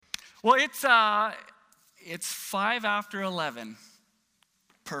Well, it's 5 after 11.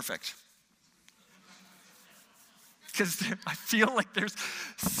 Perfect. Because I feel like there's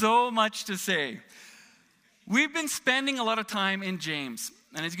so much to say. We've been spending a lot of time in James.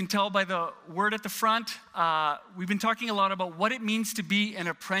 And as you can tell by the word at the front, we've been talking a lot about what it means to be an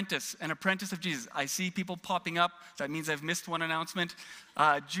apprentice of Jesus. I see people popping up. That means I've missed one announcement.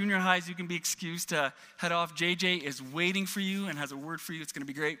 Junior highs, you can be excused to head off. JJ is waiting for you and has a word for you. It's going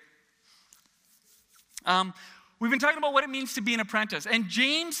to be great. We've been talking about what it means to be an apprentice. And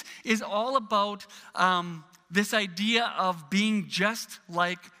James is all about this idea of being just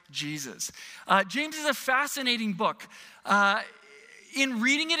like Jesus. James is a fascinating book. In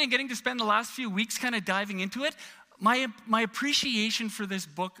reading it and getting to spend the last few weeks kind of diving into it, my appreciation for this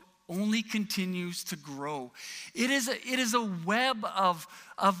book only continues to grow. It is a web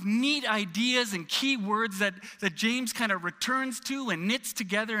of neat ideas and key words that James kind of returns to and knits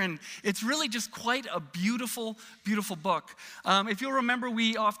together, and it's really just quite a beautiful, beautiful book. If you'll remember,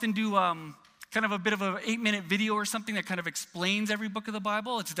 we often do kind of a bit of an 8-minute video or something that kind of explains every book of the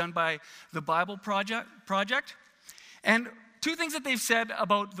Bible. It's done by the Bible Project. And two things that they've said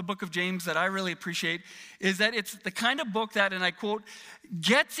about the book of James that I really appreciate is that it's the kind of book that, and I quote,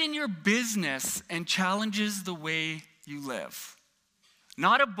 gets in your business and challenges the way you live.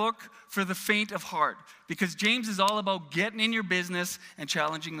 Not a book for the faint of heart, because James is all about getting in your business and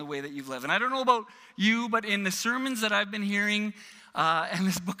challenging the way that you live. And I don't know about you, but in the sermons that I've been hearing and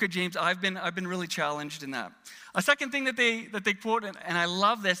this book of James, I've been really challenged in that. A second thing that they quote, and I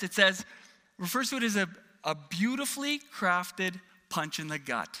love this, it says, refers to it as a beautifully crafted punch in the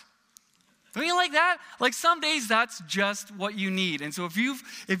gut. Don't you like that? Like some days that's just what you need. And so if you've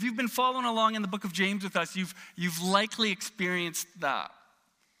been following along in the book of James with us, you've likely experienced that.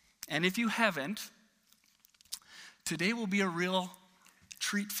 And if you haven't, today will be a real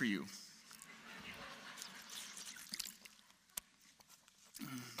treat for you.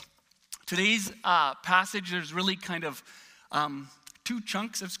 Today's passage, there's really kind of two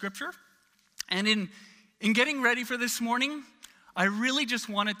chunks of scripture. And in getting ready for this morning, I really just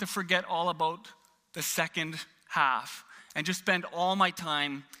wanted to forget all about the second half and just spend all my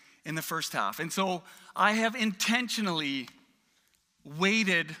time in the first half. And so I have intentionally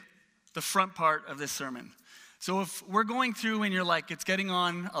weighted the front part of this sermon. So if we're going through and you're like, it's getting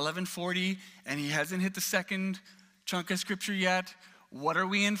on 11:40 and he hasn't hit the second chunk of scripture yet, what are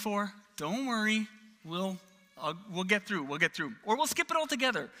we in for? Don't worry, we'll get through. Or we'll skip it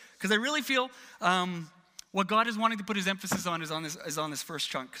altogether, because I really feel what God is wanting to put his emphasis on is on this first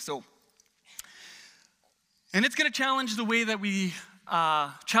chunk. So, and it's going to challenge the way that we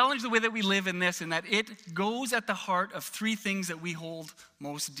live in this, and that it goes at the heart of three things that we hold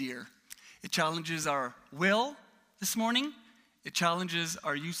most dear. It challenges our will this morning, it challenges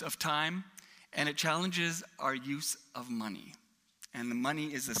our use of time, and it challenges our use of money. And the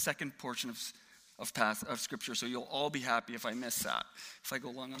money is the second portion of scripture, so you'll all be happy if I miss that, if I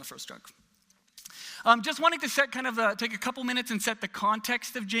go long on the first chunk. Just wanting to take a couple minutes and set the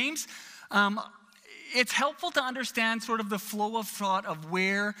context of James. It's helpful to understand sort of the flow of thought of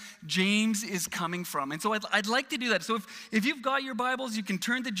where James is coming from. And so I'd like to do that. So if you've got your Bibles, you can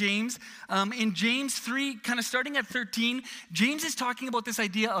turn to James. In James 3, kind of starting at 13, James is talking about this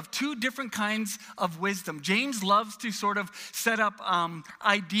idea of two different kinds of wisdom. James loves to sort of set up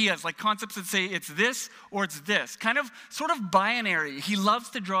ideas, like concepts that say it's this or it's this. Sort of binary. He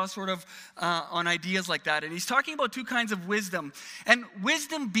loves to draw sort of on ideas like that. And he's talking about two kinds of wisdom. And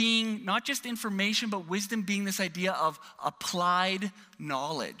wisdom being not just information, but wisdom being this idea of applied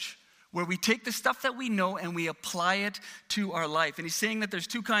knowledge, where we take the stuff that we know and we apply it to our life. And he's saying that there's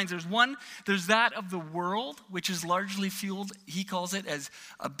two kinds. There's that of the world, which is largely fueled, he calls it, as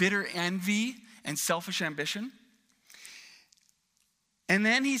a bitter envy and selfish ambition. And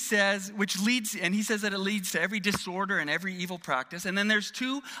then he says, that it leads to every disorder and every evil practice. And then there's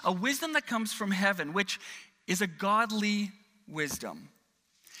a wisdom that comes from heaven, which is a godly wisdom.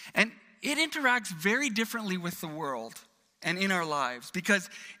 And it interacts very differently with the world and in our lives, because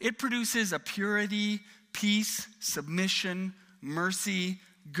it produces a purity, peace, submission, mercy,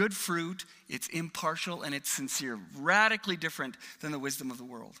 good fruit. It's impartial and it's sincere, radically different than the wisdom of the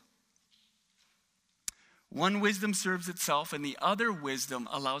world. One wisdom serves itself, and the other wisdom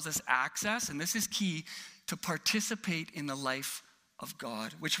allows us access, and this is key, to participate in the life of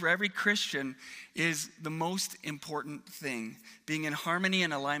God, which for every Christian is the most important thing, being in harmony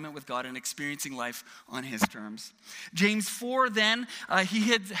and alignment with God and experiencing life on his terms. James 4 then,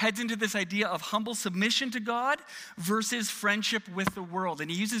 he heads into this idea of humble submission to God versus friendship with the world.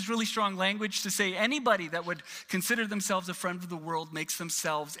 And he uses really strong language to say anybody that would consider themselves a friend of the world makes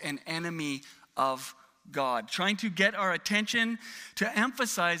themselves an enemy of God, trying to get our attention to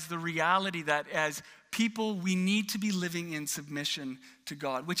emphasize the reality that as people, we need to be living in submission to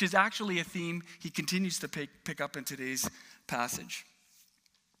God, which is actually a theme he continues to pick up in today's passage.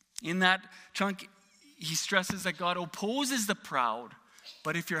 In that chunk, he stresses that God opposes the proud,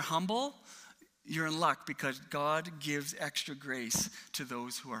 but if you're humble, you're in luck because God gives extra grace to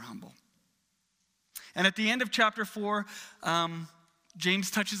those who are humble. And at the end of chapter 4,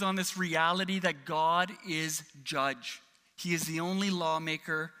 James touches on this reality that God is judge. He is the only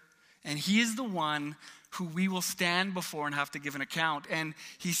lawmaker, and he is the one who we will stand before and have to give an account. And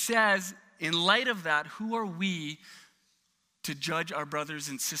he says, in light of that, who are we to judge our brothers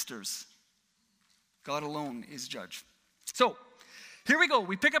and sisters? God alone is judge. So, here we go.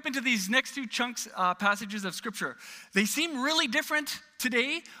 We pick up into these next two chunks, passages of Scripture. They seem really different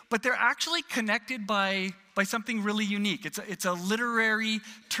today, but they're actually connected by something really unique. It's a literary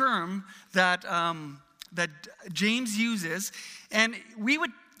term that James uses, and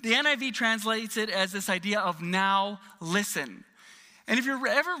the NIV translates it as this idea of now listen. And if you've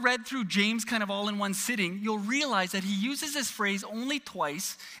ever read through James kind of all in one sitting, you'll realize that he uses this phrase only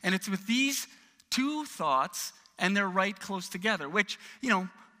twice, and it's with these two thoughts, and they're right close together, which,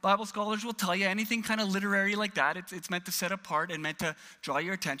 Bible scholars will tell you anything kind of literary like that, it's meant to set apart and meant to draw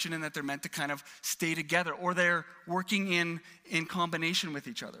your attention, and that they're meant to kind of stay together, or they're working in combination with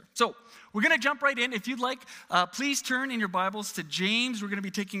each other. So we're going to jump right in. If you'd like, please turn in your Bibles to James. We're going to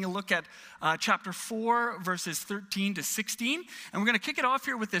be taking a look at chapter 4, verses 13 to 16, and we're going to kick it off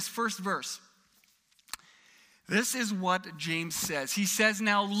here with this first verse. This is what James says. He says,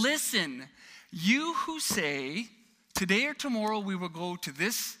 "Now listen, you who say, today or tomorrow we will go to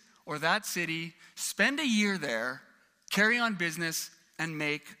this or that city, spend a year there, carry on business, and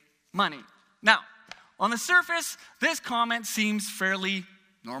make money." Now, on the surface, this comment seems fairly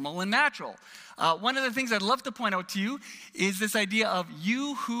normal and natural. One of the things I'd love to point out to you is this idea of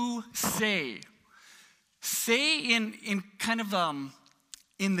you who say. Say in kind of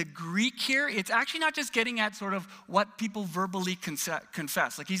in the Greek here, it's actually not just getting at sort of what people verbally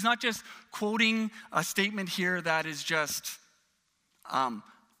confess. Like, he's not just quoting a statement here that is just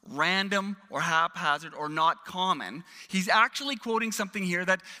random or haphazard or not common. He's actually quoting something here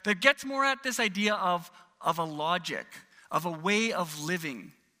that gets more at this idea of a logic, of a way of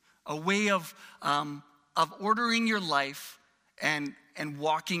living, a way of ordering your life and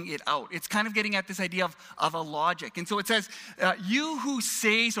walking it out. It's kind of getting at this idea of a logic. And so it says, you who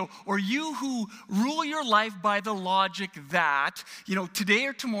say so, or you who rule your life by the logic that, today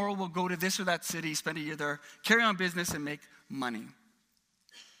or tomorrow we'll go to this or that city, spend a year there, carry on business, and make money.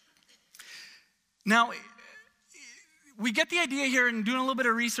 Now, we get the idea here in doing a little bit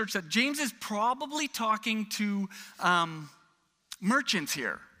of research that James is probably talking to merchants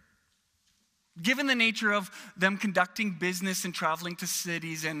here, given the nature of them conducting business and traveling to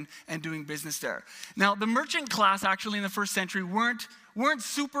cities and doing business there. Now, the merchant class actually in the first century weren't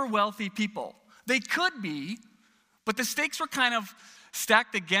super wealthy people. They could be, but the stakes were kind of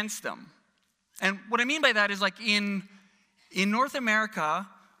stacked against them. And what I mean by that is, like, in North America,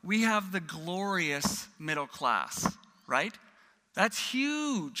 we have the glorious middle class, right? That's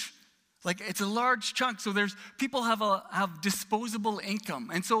huge. Like, it's a large chunk. So people have disposable income.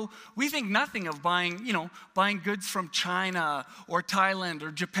 And so we think nothing of buying goods from China or Thailand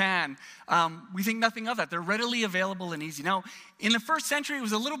or Japan. We think nothing of that. They're readily available and easy. Now, in the first century, it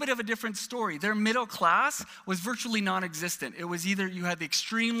was a little bit of a different story. Their middle class was virtually non-existent. It was either you had the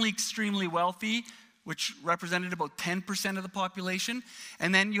extremely, extremely wealthy, which represented about 10% of the population,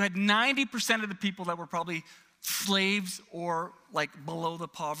 and then you had 90% of the people that were probably slaves or like below the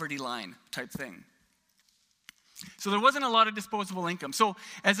poverty line type thing. So there wasn't a lot of disposable income. So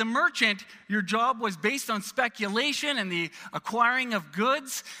as a merchant, your job was based on speculation and the acquiring of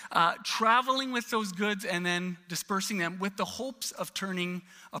goods, traveling with those goods, and then dispersing them with the hopes of turning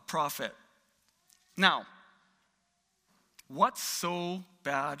a profit. Now, what's so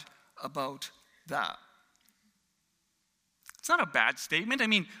bad about that? It's not a bad statement. I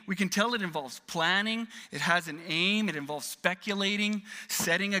mean, we can tell it involves planning, it has an aim, it involves speculating,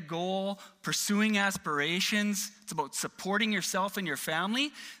 setting a goal, pursuing aspirations. It's about supporting yourself and your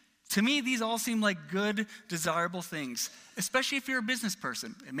family. To me, these all seem like good, desirable things, especially if you're a business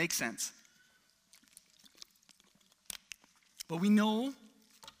person. It makes sense. But we know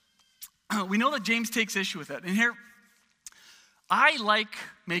that James takes issue with it. And here, I like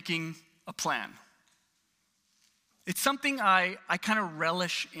making a plan. It's something I kind of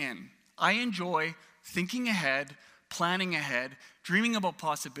relish in. I enjoy thinking ahead, planning ahead, dreaming about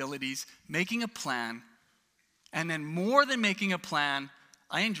possibilities, making a plan, and then more than making a plan,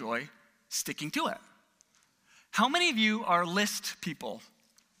 I enjoy sticking to it. How many of you are list people?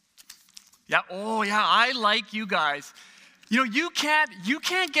 Yeah, oh yeah, I like you guys. You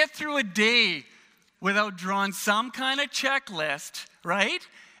can't get through a day without drawing some kind of checklist, right?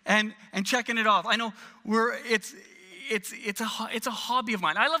 And checking it off. I know it's a hobby of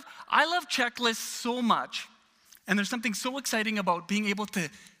mine. I love checklists so much. And there's something so exciting about being able to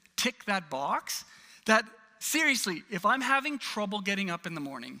tick that box that seriously, if I'm having trouble getting up in the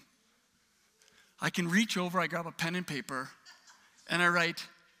morning, I can reach over, I grab a pen and paper, and I write,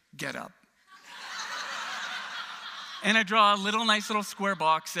 get up. And I draw a nice little square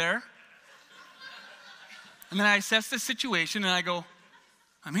box there. And then I assess the situation and I go,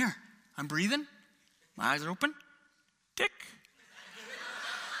 I'm here. I'm breathing. My eyes are open. Tick.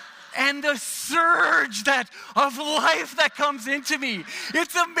 And the surge of life that comes into me.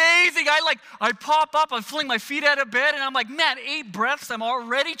 It's amazing. I pop up, I'm fling my feet out of bed, and I'm like, man, 8 breaths, I'm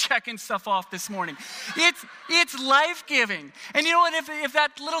already checking stuff off this morning. It's life-giving. And you know what, if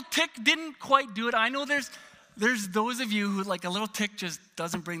that little tick didn't quite do it, I know there's those of you who a little tick just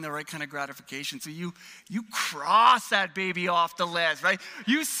doesn't bring the right kind of gratification. So you cross that baby off the list, right?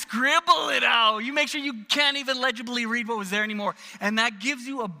 You scribble it out. You make sure you can't even legibly read what was there anymore. And that gives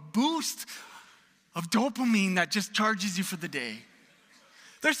you a boost of dopamine that just charges you for the day.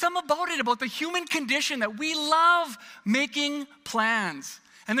 There's something about the human condition that we love making plans.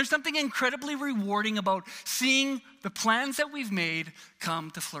 And there's something incredibly rewarding about seeing the plans that we've made come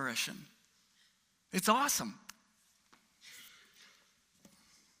to fruition. It's awesome.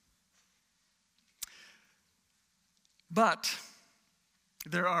 But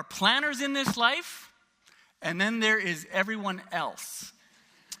there are planners in this life, and then there is everyone else.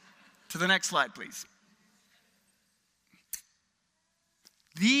 To the next slide, please.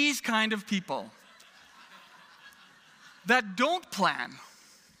 These kind of people that don't plan,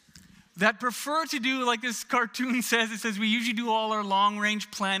 that prefer to do, like this cartoon says, it says we usually do all our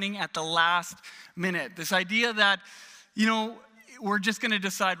long-range planning at the last minute. This idea that, we're just going to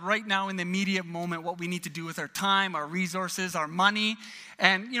decide right now in the immediate moment what we need to do with our time, our resources, our money,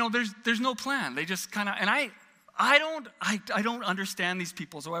 and there's no plan. They just kind of, and I don't understand these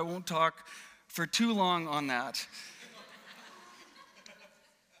people, so I won't talk for too long on that.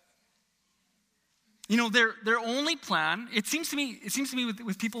 Their only plan, it seems to me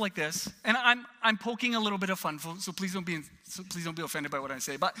with people like this, and I'm poking a little bit of fun, so please don't be offended by what I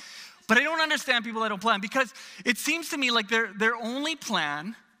say, but I don't understand people that don't plan, because it seems to me like their only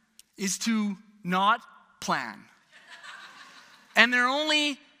plan is to not plan. And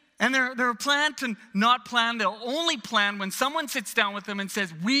their plan to not plan, they'll only plan when someone sits down with them and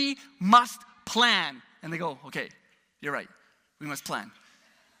says, we must plan. And they go, okay, you're right, we must plan.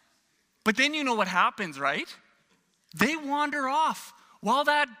 But then you know what happens, right? They wander off. While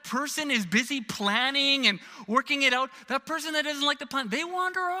that person is busy planning and working it out, that person that doesn't like to plan, they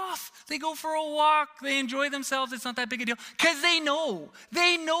wander off. They go for a walk. They enjoy themselves. It's not that big a deal. Because they know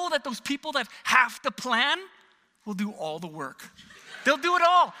that those people that have to plan will do all the work. They'll do it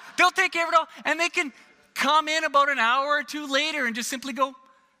all. They'll take care of it all. And they can come in about an hour or two later and just simply go,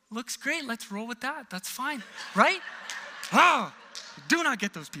 looks great. Let's roll with that. That's fine. Right? Do not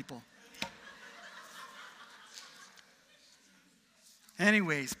get those people.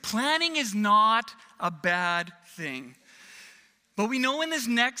 Anyways, planning is not a bad thing. But we know in this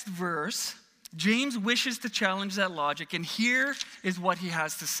next verse, James wishes to challenge that logic, and here is what he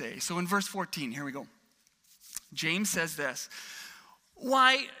has to say. So in verse 14, here we go. James says this,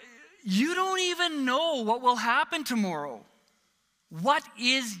 why, you don't even know what will happen tomorrow. What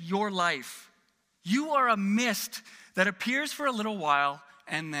is your life? You are a mist that appears for a little while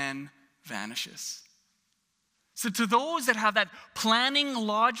and then vanishes. So to those that have that planning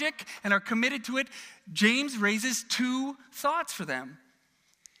logic and are committed to it, James raises 2 thoughts for them.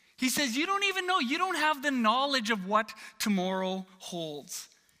 He says, you don't even know, you don't have the knowledge of what tomorrow holds.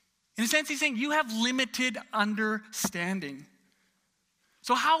 In a sense, he's saying you have limited understanding.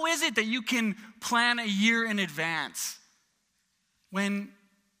 So how is it that you can plan a year in advance when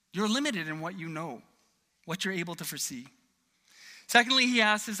you're limited in what you know, what you're able to foresee? Secondly, he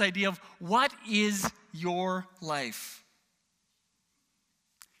asks this idea of what is your life?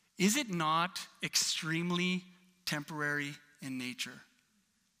 Is it not extremely temporary in nature?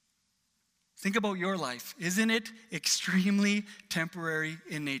 Think about your life. Isn't it extremely temporary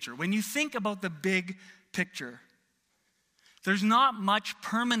in nature? When you think about the big picture, there's not much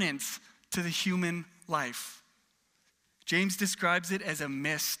permanence to the human life. James describes it as a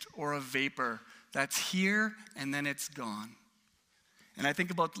mist or a vapor that's here and then it's gone. And I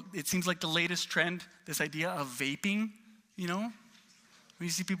think about, it seems like the latest trend, this idea of vaping, you know? When you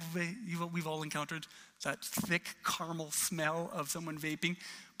see people, we've all encountered that thick caramel smell of someone vaping.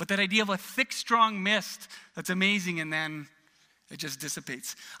 But that idea of a thick, strong mist that's amazing and then it just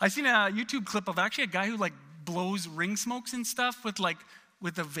dissipates. I've seen a YouTube clip of actually a guy who like blows ring smokes and stuff with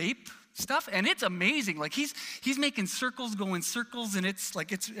the vape stuff. And it's amazing. Like he's making circles go in circles and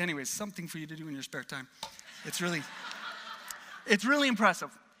anyways, something for you to do in your spare time. It's really impressive.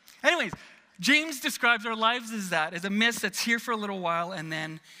 Anyways, James describes our lives as a mist that's here for a little while and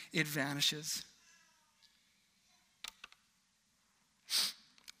then it vanishes.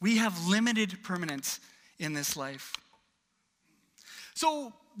 We have limited permanence in this life.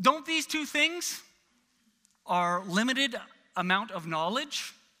 So don't these two things, our limited amount of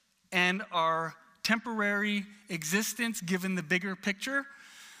knowledge and our temporary existence given the bigger picture,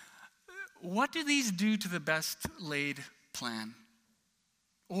 what do these do to the best laid plan?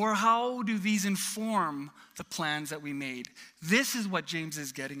 Or how do these inform the plans that we made? This is what James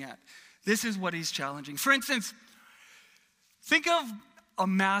is getting at. This is what he's challenging. For instance, think of a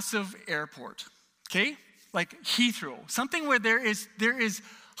massive airport, okay? Like Heathrow, something where there is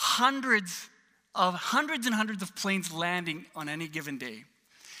hundreds and hundreds of planes landing on any given day.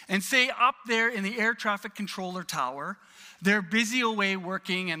 And say up there in the air traffic controller tower, they're busy away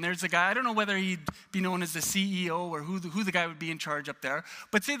working, and there's a guy, I don't know whether he'd be known as the CEO or who the guy would be in charge up there,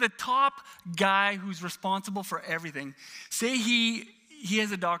 but say the top guy who's responsible for everything, say he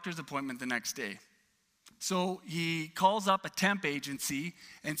has a doctor's appointment the next day. So he calls up a temp agency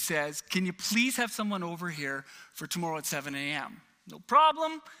and says, can you please have someone over here for tomorrow at 7 a.m.? No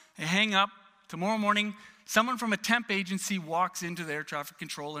problem. They hang up. Tomorrow morning, someone from a temp agency walks into the air traffic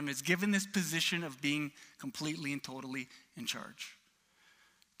control and is given this position of being completely and totally in charge.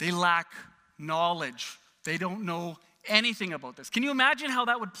 They lack knowledge. They don't know anything about this. Can you imagine how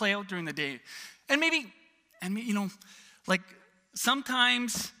that would play out during the day? And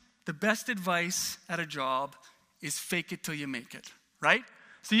sometimes the best advice at a job is fake it till you make it, right?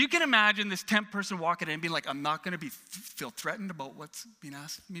 So you can imagine this temp person walking in and being like, I'm not going to feel threatened about what's being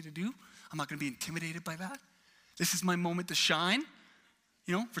asked me to do. I'm not going to be intimidated by that. This is my moment to shine.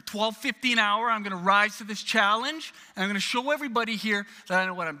 For $12.50 an hour, I'm going to rise to this challenge, and I'm going to show everybody here that I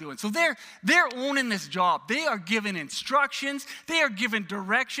know what I'm doing. So they're owning this job. They are given instructions. They are given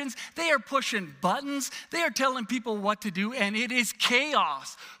directions. They are pushing buttons. They are telling people what to do, and it is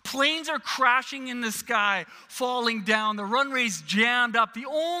chaos. Planes are crashing in the sky, falling down. The runway's jammed up. The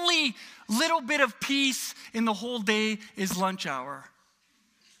only little bit of peace in the whole day is lunch hour,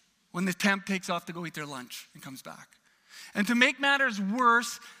 when the temp takes off to go eat their lunch and comes back. And to make matters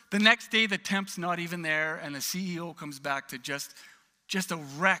worse, the next day the temp's not even there and the CEO comes back to just a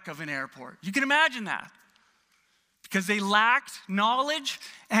wreck of an airport. You can imagine that. Because they lacked knowledge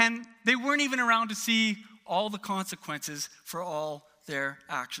and they weren't even around to see all the consequences for all their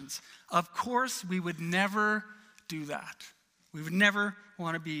actions. Of course, we would never do that. We would never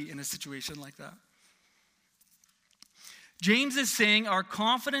want to be in a situation like that. James is saying our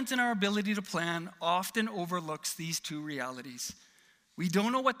confidence in our ability to plan often overlooks these two realities. We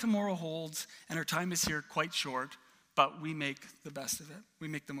don't know what tomorrow holds, and our time is here quite short, but we make the best of it. We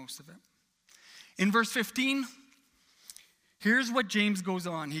make the most of it. In verse 15, here's what James goes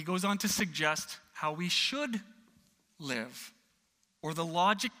on. He goes on to suggest how we should live, or the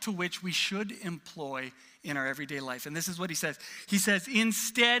logic to which we should employ in our everyday life. And this is what he says. He says,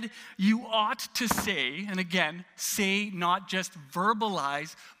 instead, you ought to say, and again, say, not just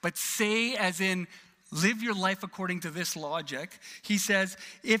verbalize, but say as in live your life according to this logic. He says,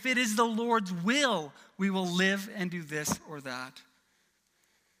 if it is the Lord's will, we will live and do this or that.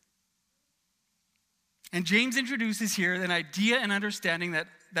 And James introduces here an idea and understanding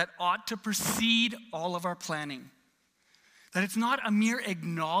that ought to precede all of our planning. That it's not a mere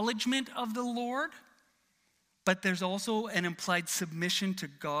acknowledgement of the Lord, but there's also an implied submission to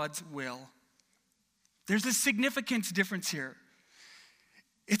God's will. There's a significance difference here.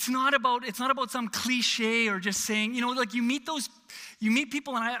 It's not about some cliche or just saying, like you meet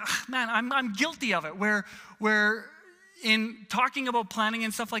people, and I'm guilty of it, where in talking about planning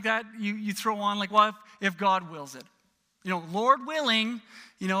and stuff like that, you throw on like, well, if God wills it, Lord willing,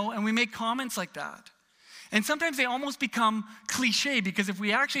 and we make comments like that. And sometimes they almost become cliche, because if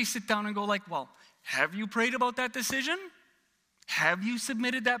we actually sit down and go like, well, have you prayed about that decision? Have you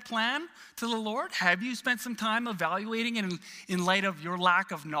submitted that plan to the Lord? Have you spent some time evaluating it in light of your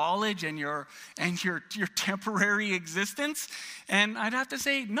lack of knowledge and your temporary existence? And I'd have to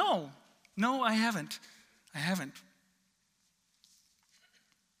say, no, I haven't.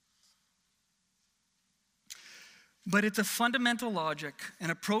 But it's a fundamental logic, an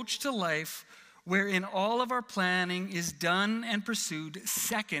approach to life wherein all of our planning is done and pursued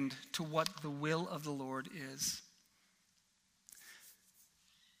second to what the will of the Lord is.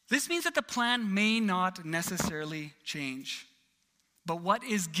 This means that the plan may not necessarily change, but what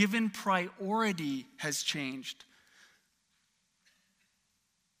is given priority has changed.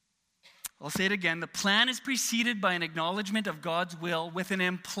 I'll say it again. The plan is preceded by an acknowledgement of God's will with an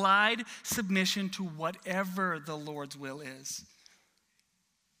implied submission to whatever the Lord's will is.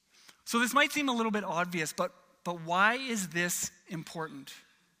 So this might seem a little bit obvious, but why is this important?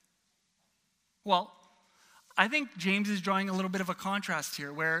 Well, I think James is drawing a little bit of a contrast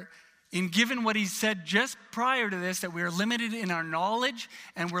here, where given what he said just prior to this, that we are limited in our knowledge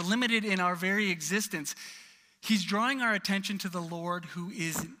and we're limited in our very existence, he's drawing our attention to the Lord who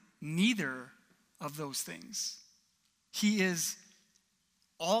is neither of those things. He is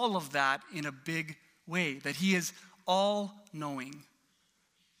all of that in a big way, that he is all-knowing.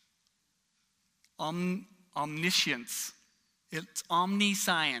 Omniscience. It's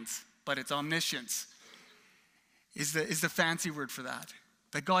omniscience, but it's omniscience is the fancy word for that.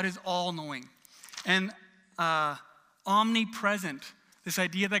 That God is all-knowing. And omnipresent, this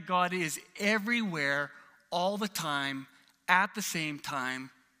idea that God is everywhere, all the time, at the same time,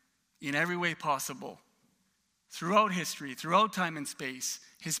 in every way possible. Throughout history, throughout time and space,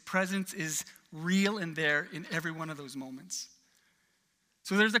 his presence is real and there in every one of those moments.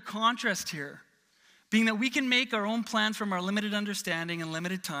 So there's a contrast here, being that we can make our own plans from our limited understanding and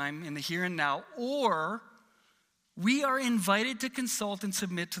limited time in the here and now, or we are invited to consult and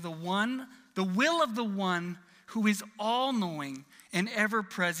submit to the will of the one who is all-knowing and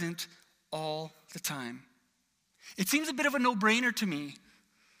ever-present all the time. It seems a bit of a no-brainer to me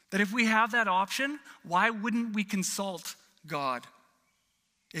that if we have that option, why wouldn't we consult God?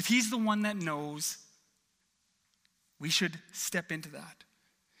 If he's the one that knows, we should step into that.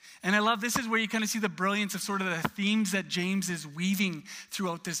 And I love, this is where you kind of see the brilliance of sort of the themes that James is weaving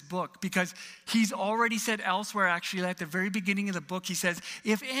throughout this book, because he's already said elsewhere, actually, at the very beginning of the book, he says,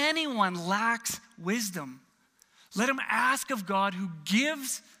 if anyone lacks wisdom, let him ask of God, who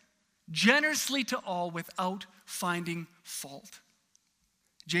gives generously to all without finding fault.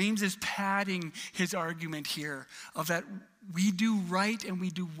 James is padding his argument here of that we do right and we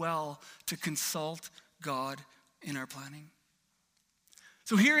do well to consult God in our planning.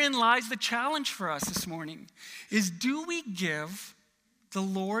 So herein lies the challenge for us this morning, is do we give the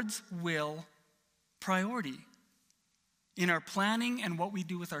Lord's will priority in our planning and what we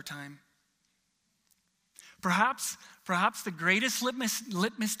do with our time? Perhaps the greatest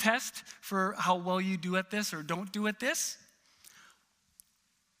litmus test for how well you do at this or don't do at this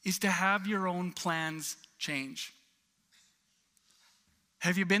is to have your own plans change.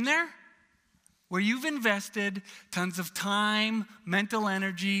 Have you been there? Where you've invested tons of time, mental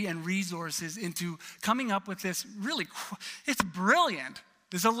energy, and resources into coming up with this it's brilliant,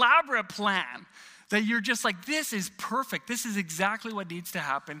 this elaborate plan that you're just like, this is perfect, this is exactly what needs to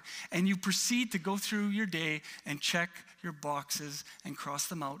happen, and you proceed to go through your day and check your boxes and cross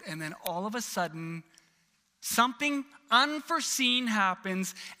them out, and then all of a sudden, something unforeseen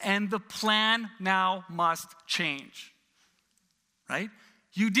happens, and the plan now must change, right?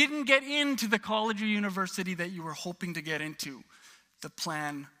 You didn't get into the college or university that you were hoping to get into. The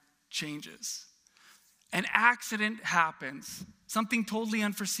plan changes. An accident happens. Something totally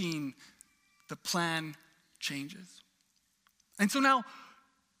unforeseen. The plan changes. And so now,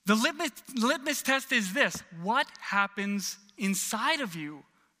 the litmus test is this. What happens inside of you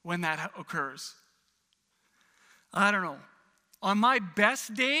when that occurs? I don't know. On my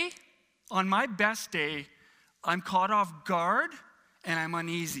best day, I'm caught off guard and I'm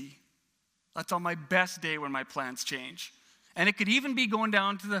uneasy. That's on my best day when my plans change. And it could even be going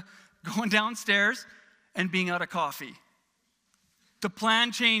downstairs and being out of coffee. The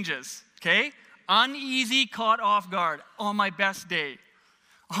plan changes, okay? Uneasy, caught off guard on my best day.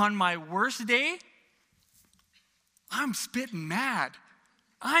 On my worst day, I'm spitting mad.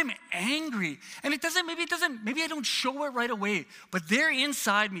 I'm angry. And maybe I don't show it right away, but there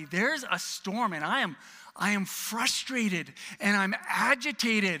inside me, there's a storm, and I am frustrated and I'm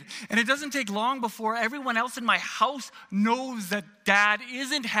agitated. And it doesn't take long before everyone else in my house knows that Dad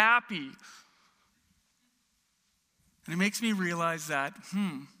isn't happy. And it makes me realize that,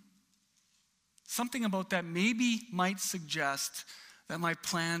 something about that maybe might suggest that my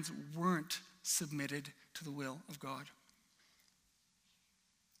plans weren't submitted to the will of God.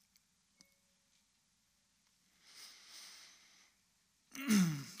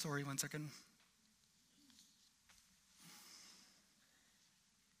 Sorry, 1 second.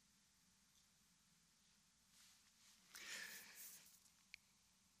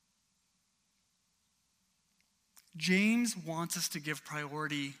 James wants us to give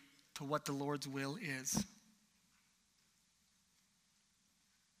priority to what the Lord's will is.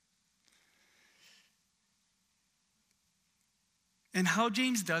 And how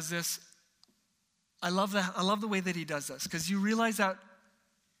James does this, I love the way that he does this, because you realize that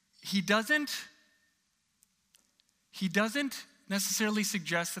he doesn't necessarily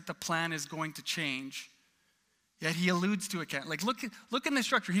suggest that the plan is going to change, yet he alludes to it. Like look in the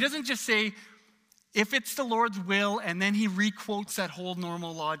structure. He doesn't just say, if it's the Lord's will, and then he requotes that whole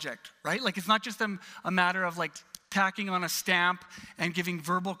normal logic, right? Like it's not just a matter of like tacking on a stamp and giving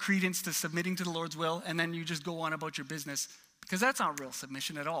verbal credence to submitting to the Lord's will, and then you just go on about your business, because that's not real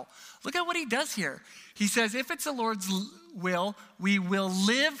submission at all. Look at what he does here. He says, if it's the Lord's will, we will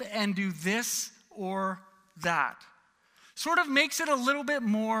live and do this or that. Sort of makes it a little bit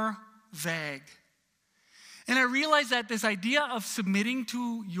more vague. And I realize that this idea of submitting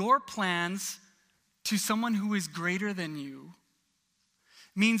to your plans to someone who is greater than you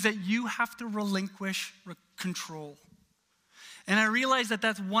means that you have to relinquish control. And I realize that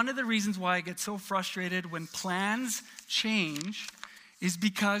that's one of the reasons why I get so frustrated when plans change, is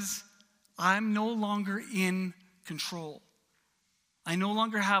because I'm no longer in control. I no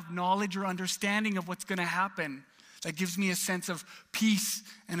longer have knowledge or understanding of what's going to happen that gives me a sense of peace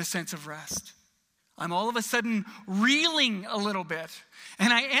and a sense of rest. I'm all of a sudden reeling a little bit.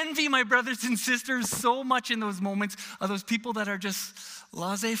 And I envy my brothers and sisters so much in those moments of those people that are just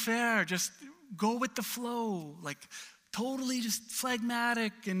laissez-faire, just go with the flow, like totally just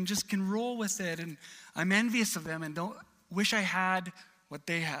phlegmatic and just can roll with it. And I'm envious of them and don't wish I had what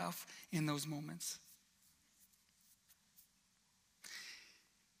they have in those moments.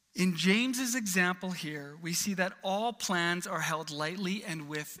 In James's example here, we see that all plans are held lightly and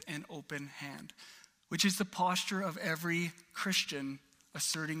with an open hand, which is the posture of every Christian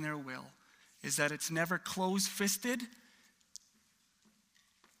asserting their will, is that it's never closed-fisted,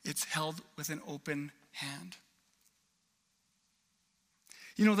 it's held with an open hand.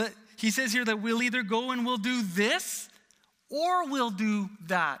 You know, that he says here that we'll either go and we'll do this or we'll do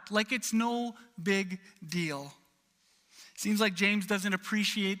that. Like it's no big deal. Seems like James doesn't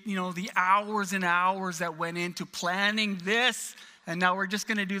appreciate, the hours and hours that went into planning this, and now we're just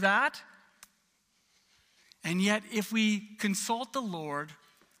going to do that. And yet, if we consult the Lord,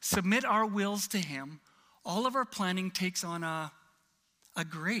 submit our wills to him, all of our planning takes on a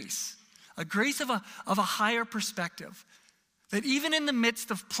grace of a higher perspective. That even in the midst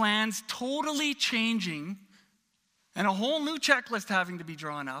of plans totally changing and a whole new checklist having to be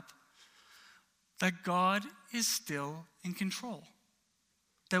drawn up, that God is still in control.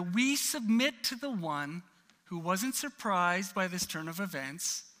 That we submit to the one who wasn't surprised by this turn of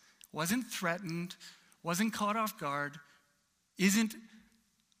events, wasn't threatened, wasn't caught off guard, isn't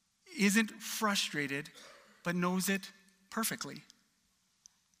frustrated, but knows it perfectly.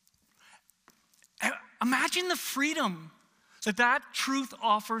 Imagine the freedom that truth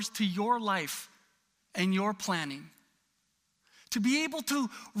offers to your life and your planning. To be able to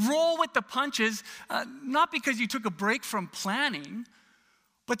roll with the punches, not because you took a break from planning,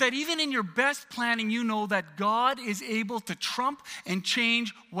 but that even in your best planning, you know that God is able to trump and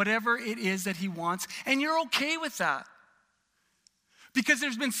change whatever it is that he wants, and you're okay with that. Because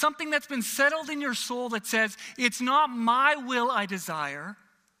there's been something that's been settled in your soul that says, it's not my will I desire,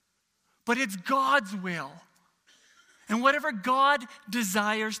 but it's God's will. And whatever God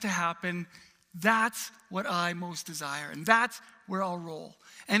desires to happen, that's what I most desire. And that's where I'll roll.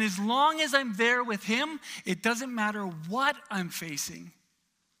 And as long as I'm there with him, it doesn't matter what I'm facing.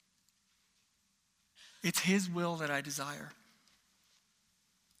 It's his will that I desire.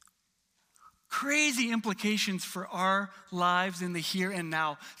 Crazy implications for our lives in the here and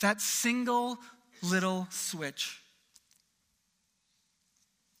now. That single little switch.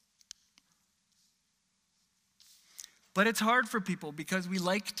 But it's hard for people because we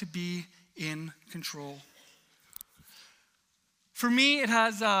like to be in control. For me, it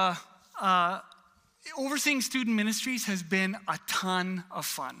has overseeing student ministries has been a ton of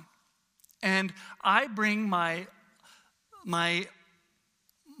fun. And I bring my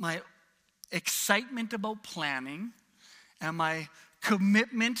excitement about planning and my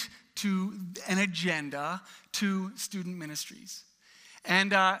commitment to an agenda to student ministries.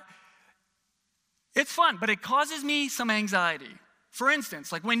 And it's fun, but it causes me some anxiety. For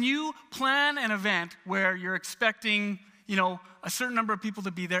instance, like when you plan an event where you're expecting, a certain number of people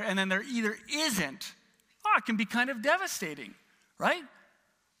to be there, and then there either isn't, it can be kind of devastating, right?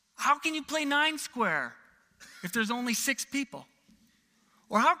 How can you play 9 square if there's only 6 people?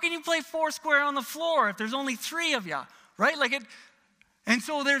 Or how can you play 4 square on the floor if there's only 3 of you, right? And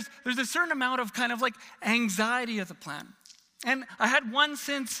so there's a certain amount of kind of like anxiety of the plan. And I had one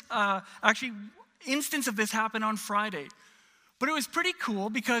instance of this happen on Friday. But it was pretty cool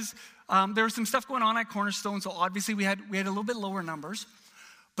because there was some stuff going on at Cornerstone, so obviously we had a little bit lower numbers.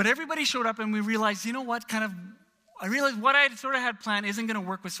 But everybody showed up and we realized, I realized what I sort of had planned isn't going to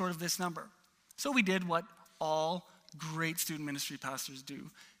work with sort of this number. So we did what all great student ministry pastors do.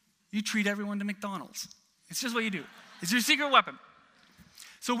 You treat everyone to McDonald's. It's just what you do. It's your secret weapon.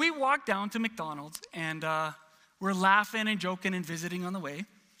 So we walked down to McDonald's and we're laughing and joking and visiting on the way.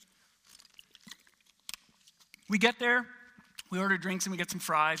 We get there. We order drinks and we get some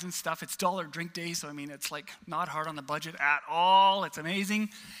fries and stuff. It's dollar drink day, so it's like not hard on the budget at all. It's amazing.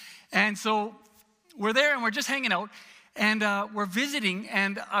 And so we're there and we're just hanging out and we're visiting.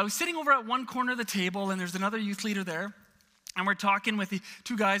 And I was sitting over at one corner of the table and there's another youth leader there. And we're talking with the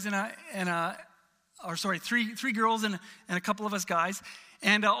 2 guys three girls and a couple of us guys.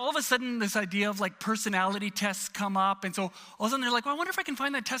 And all of a sudden, this idea of like personality tests come up. And so all of a sudden, they're like, well, I wonder if I can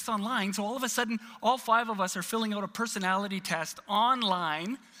find that test online. So all of a sudden, all 5 of us are filling out a personality test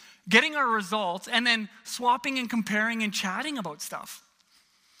online, getting our results, and then swapping and comparing and chatting about stuff.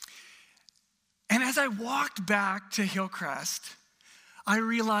 And as I walked back to Hillcrest, I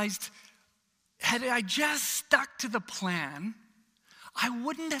realized, had I just stuck to the plan, I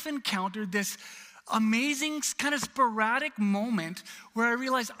wouldn't have encountered this amazing kind of sporadic moment where I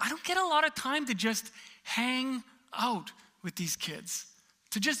realized I don't get a lot of time to just hang out with these kids,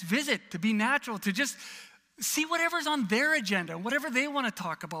 to just visit, to be natural, to just see whatever's on their agenda, whatever they want to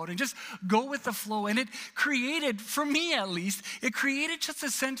talk about, and just go with the flow. And it created, for me at least, it created just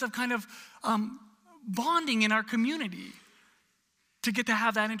a sense of kind of bonding in our community to get to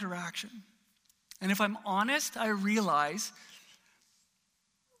have that interaction. And if I'm honest, I realize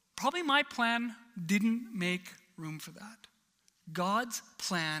probably my plan didn't make room for that. God's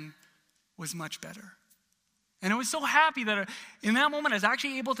plan was much better. And I was so happy that in that moment I was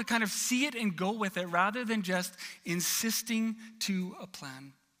actually able to kind of see it and go with it rather than just insisting to a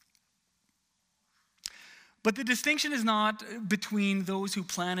plan. But the distinction is not between those who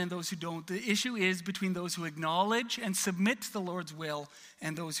plan and those who don't. The issue is between those who acknowledge and submit to the Lord's will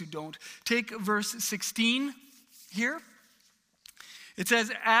and those who don't. Take verse 16 here. It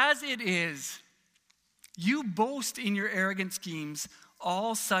says, as it is, you boast in your arrogant schemes.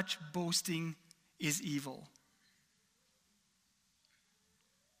 All such boasting is evil.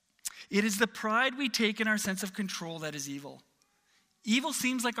 It is the pride we take in our sense of control that is evil. Evil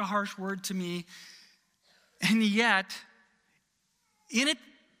seems like a harsh word to me, and yet, in it,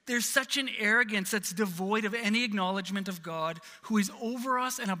 there's such an arrogance that's devoid of any acknowledgement of God, who is over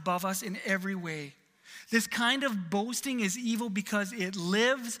us and above us in every way. This kind of boasting is evil because it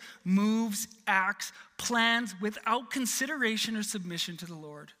lives, moves, acts, plans without consideration or submission to the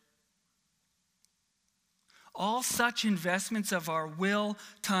Lord. All such investments of our will,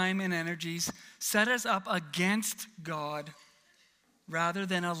 time, and energies set us up against God rather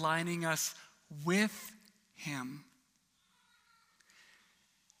than aligning us with Him.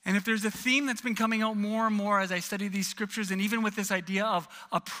 And if there's a theme that's been coming out more and more as I study these scriptures, and even with this idea of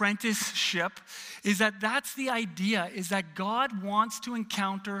apprenticeship, is that that's the idea, is that God wants to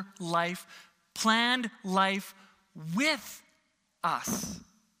encounter life, planned life with us.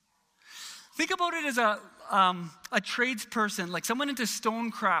 Think about it as a tradesperson, like someone into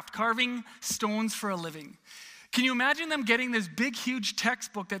stonecraft, carving stones for a living. Can you imagine them getting this big, huge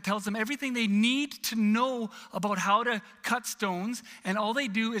textbook that tells them everything they need to know about how to cut stones, and all they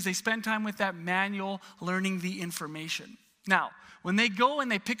do is they spend time with that manual learning the information? Now, when they go and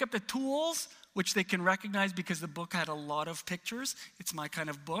they pick up the tools, which they can recognize because the book had a lot of pictures, it's my kind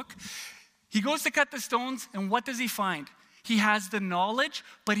of book, he goes to cut the stones, and what does he find? He has the knowledge,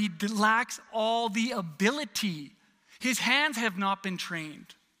 but he lacks all the ability. His hands have not been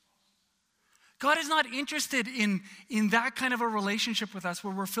trained. God is not interested in that kind of a relationship with us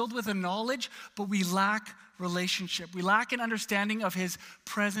where we're filled with a knowledge, but we lack relationship. We lack an understanding of His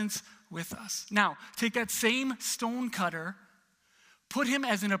presence with us. Now, take that same stone cutter, put him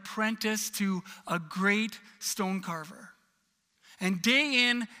as an apprentice to a great stone carver. And day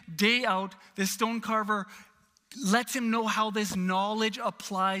in, day out, this stone carver lets him know how this knowledge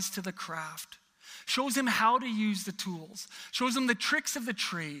applies to the craft. shows him how to use the tools, shows him the tricks of the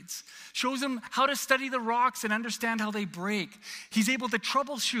trades, shows him how to study the rocks and understand how they break. He's able to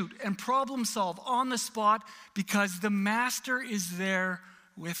troubleshoot and problem solve on the spot because the master is there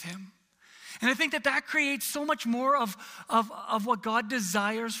with him. And I think that creates so much more of what God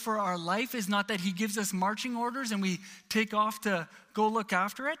desires for our life. Is not that he gives us marching orders and we take off to go look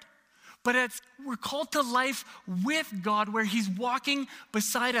after it, but we're called to life with God where he's walking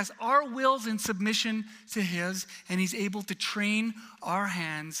beside us, our wills in submission to his, and he's able to train our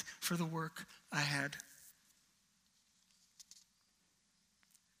hands for the work ahead.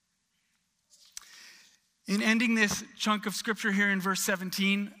 In ending this chunk of scripture here in verse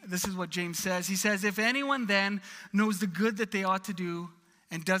 17, this is what James says. He says, if anyone then knows the good that they ought to do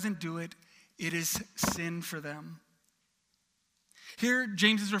and doesn't do it, it is sin for them. Here,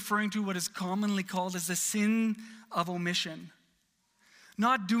 James is referring to what is commonly called as the sin of omission.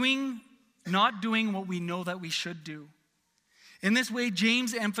 Not doing what we know that we should do. In this way,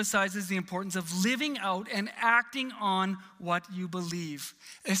 James emphasizes the importance of living out and acting on what you believe,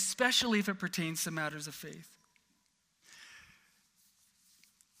 especially if it pertains to matters of faith.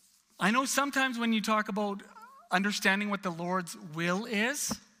 I know sometimes when you talk about understanding what the Lord's will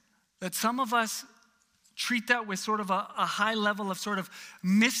is, that some of us treat that with sort of a high level of sort of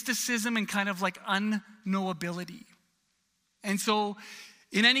mysticism and kind of like unknowability. And so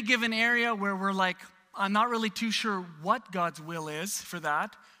in any given area where we're like, I'm not really too sure what God's will is for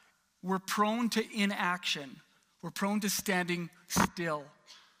that, we're prone to inaction. We're prone to standing still,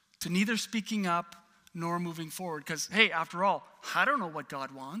 to neither speaking up nor moving forward. Because, hey, after all, I don't know what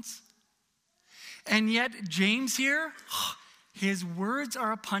God wants. And yet, James here, his words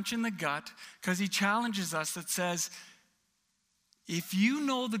are a punch in the gut because he challenges us that says, if you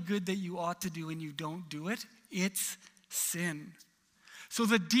know the good that you ought to do and you don't do it, it's sin. So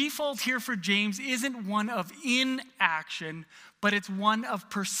the default here for James isn't one of inaction, but it's one of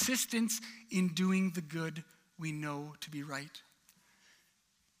persistence in doing the good we know to be right.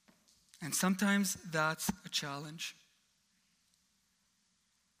 And sometimes that's a challenge.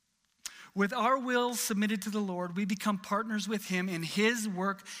 With our wills submitted to the Lord, we become partners with him in his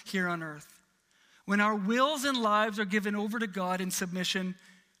work here on earth. When our wills and lives are given over to God in submission,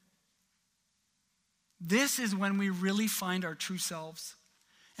 this is when we really find our true selves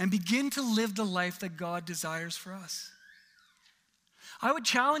and begin to live the life that God desires for us. I would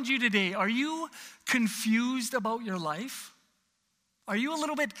challenge you today, are you confused about your life? Are you a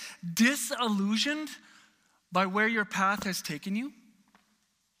little bit disillusioned by where your path has taken you?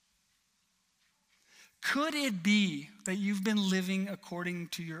 Could it be that you've been living according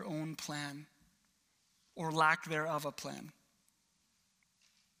to your own plan or lack thereof a plan?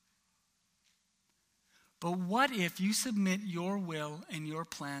 But what if you submit your will and your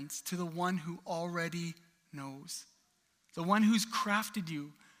plans to the one who already knows? The one who's crafted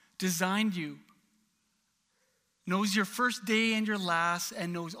you, designed you, knows your first day and your last,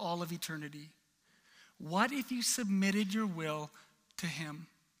 and knows all of eternity. What if you submitted your will to him?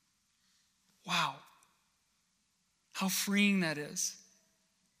 Wow. How freeing that is.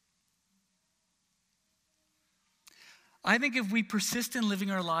 I think if we persist in living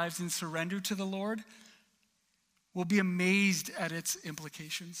our lives in surrender to the Lord, we'll be amazed at its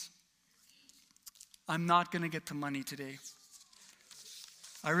implications. I'm not going to get to money today.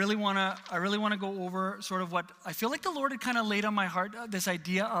 I really want to go over sort of what I feel like the Lord had kind of laid on my heart, this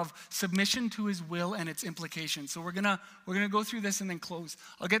idea of submission to his will and its implications. So we're going to go through this and then close.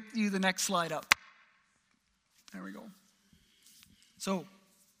 I'll get you the next slide up. There we go. So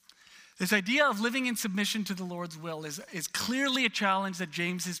this idea of living in submission to the Lord's will is clearly a challenge that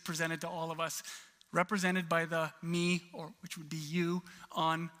James has presented to all of us, represented by the me, or which would be you,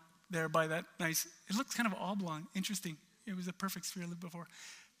 on there by that nice, it looks kind of oblong, interesting. It was a perfect sphere before.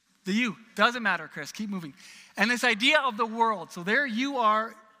 The you, doesn't matter, Chris, keep moving. And this idea of the world, so there you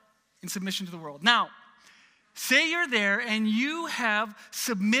are in submission to the world. Now, say you're there and you have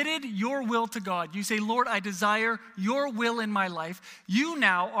submitted your will to God. You say, Lord, I desire your will in my life. You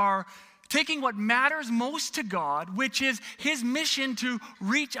now are taking what matters most to God, which is his mission to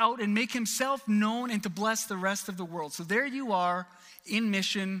reach out and make himself known and to bless the rest of the world. So there you are in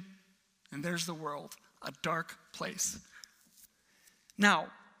mission, and there's the world, a dark place. Now,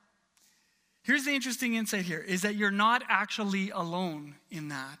 here's the interesting insight here, is that you're not actually alone in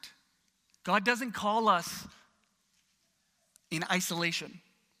that. God doesn't call us in isolation.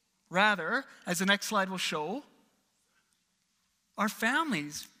 Rather, as the next slide will show, our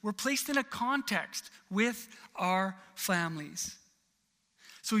families, we're placed in a context with our families.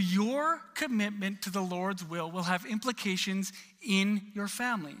 So your commitment to the Lord's will have implications in your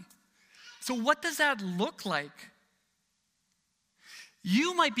family. So what does that look like?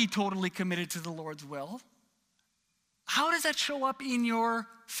 You might be totally committed to the Lord's will. How does that show up in your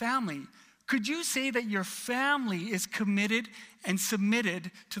family? Could you say that your family is committed and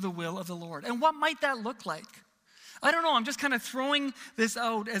submitted to the will of the Lord? And what might that look like? I don't know, I'm just kind of throwing this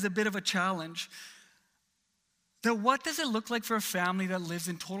out as a bit of a challenge. That what does it look like for a family that lives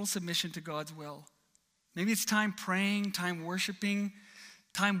in total submission to God's will? Maybe it's time praying, time worshiping,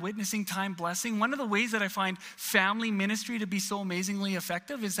 time witnessing, time blessing. One of the ways that I find family ministry to be so amazingly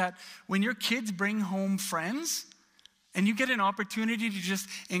effective is that when your kids bring home friends and you get an opportunity to just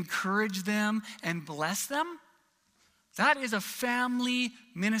encourage them and bless them, that is a family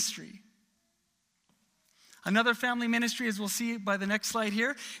ministry. Another family ministry, as we'll see by the next slide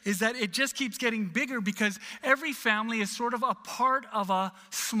here, is that it just keeps getting bigger because every family is sort of a part of a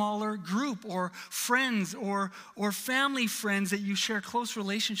smaller group or friends or family friends that you share close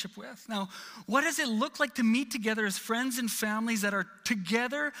relationship with. Now, what does it look like to meet together as friends and families that are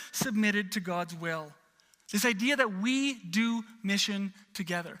together submitted to God's will? This idea that we do mission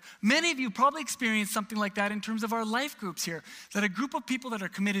together. Many of you probably experienced something like that in terms of our life groups here, that a group of people that are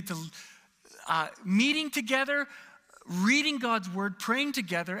committed to meeting together, reading God's word, praying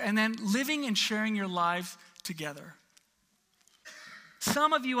together, and then living and sharing your lives together.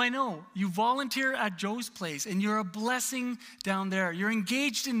 Some of you, I know, you volunteer at Joe's Place, and you're a blessing down there. You're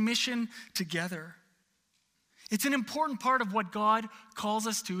engaged in mission together. It's an important part of what God calls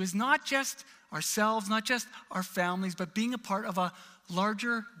us to, is not just ourselves, not just our families, but being a part of a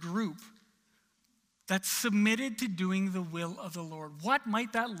larger group that's submitted to doing the will of the Lord. What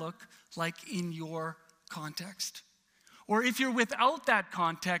might that look like in your context? Or if you're without that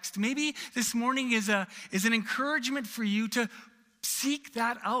context, maybe this morning is an encouragement for you to seek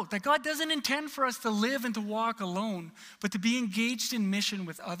that out. That God doesn't intend for us to live and to walk alone, but to be engaged in mission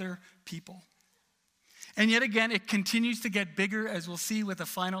with other people. And yet again, it continues to get bigger, as we'll see with the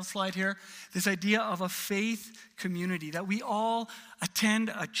final slide here, this idea of a faith community, that we all attend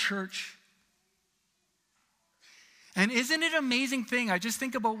a church. And isn't it an amazing thing? I just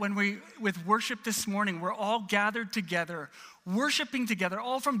think about when with worship this morning, we're all gathered together, worshiping together,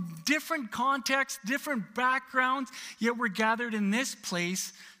 all from different contexts, different backgrounds, yet we're gathered in this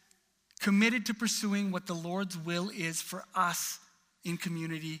place, committed to pursuing what the Lord's will is for us in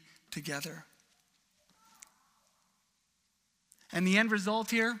community together. And the end result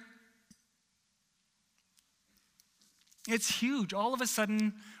here, it's huge. All of a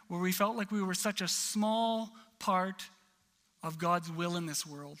sudden, where we felt like we were such a small part of God's will in this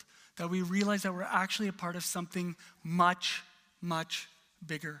world, that we realize that we're actually a part of something much, much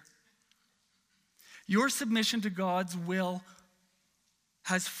bigger. Your submission to God's will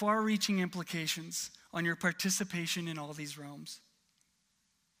has far-reaching implications on your participation in all these realms.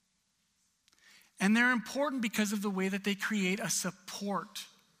 And they're important because of the way that they create a support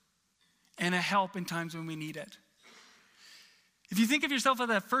and a help in times when we need it. If you think of yourself as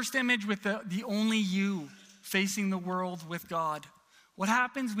that first image with the only you facing the world with God, what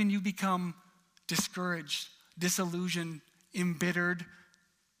happens when you become discouraged, disillusioned, embittered,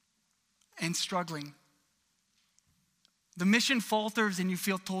 and struggling? The mission falters and you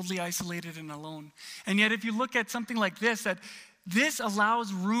feel totally isolated and alone. And yet if you look at something like this, that this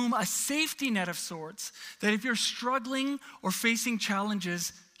allows room, a safety net of sorts, that if you're struggling or facing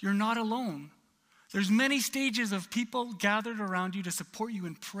challenges, you're not alone. There's many stages of people gathered around you to support you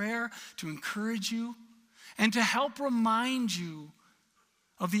in prayer, to encourage you, and to help remind you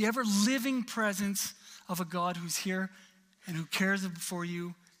of the ever-living presence of a God who's here and who cares for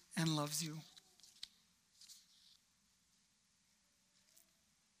you and loves you.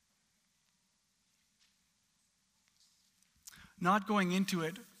 Not going into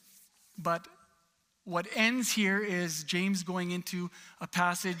it, but what ends here is James going into a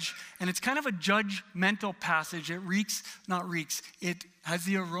passage, and it's kind of a judgmental passage. It has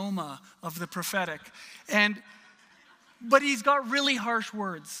the aroma of the prophetic. But he's got really harsh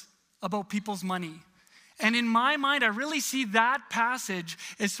words about people's money. And in my mind, I really see that passage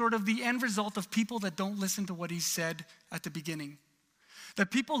as sort of the end result of people that don't listen to what he said at the beginning.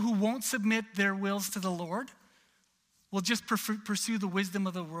 That people who won't submit their wills to the Lord will just pursue the wisdom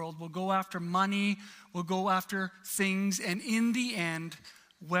of the world, will go after money, will go after things, and in the end,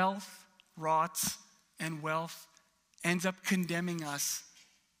 wealth rots, and wealth ends up condemning us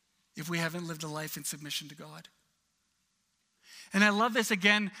if we haven't lived a life in submission to God. And I love this,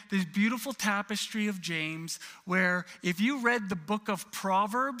 again, this beautiful tapestry of James, where if you read the book of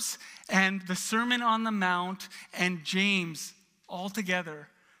Proverbs and the Sermon on the Mount and James all together,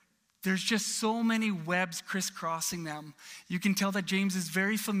 there's just so many webs crisscrossing them. You can tell that James is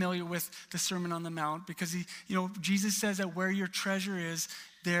very familiar with the Sermon on the Mount because Jesus says that where your treasure is,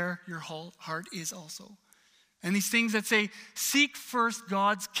 there your whole heart is also. And these things that say, seek first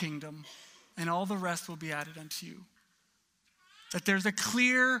God's kingdom, and all the rest will be added unto you. That there's a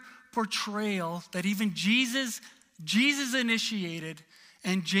clear portrayal that even Jesus initiated,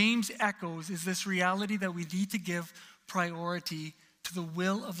 and James echoes, is this reality that we need to give priority to the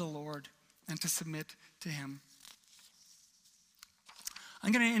will of the Lord and to submit to him.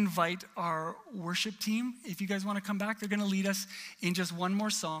 I'm going to invite our worship team. If you guys want to come back, they're going to lead us in just one more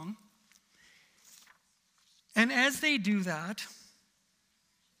song. And as they do that,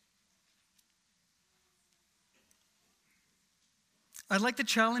 I'd like to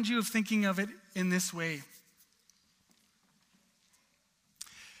challenge you of thinking of it in this way.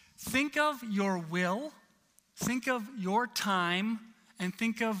 Think of your will, think of your time, and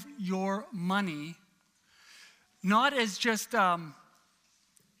think of your money, not as just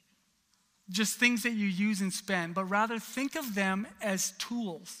things that you use and spend, but rather think of them as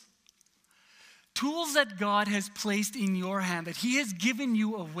tools. Tools that God has placed in your hand, that he has given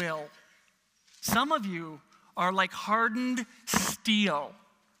you a will. Some of you are like hardened steel,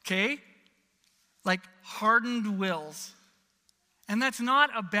 okay? Like hardened wills. And that's not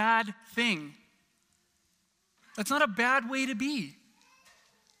a bad thing. That's not a bad way to be.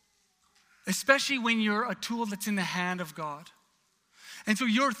 Especially when you're a tool that's in the hand of God. And so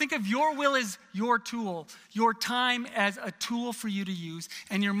think of your will as your tool, your time as a tool for you to use,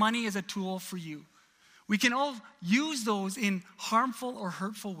 and your money as a tool for you. We can all use those in harmful or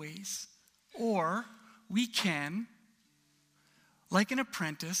hurtful ways. Or we can, like an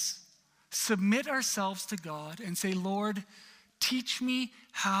apprentice, submit ourselves to God and say, Lord, teach me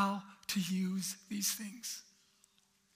how to use these things.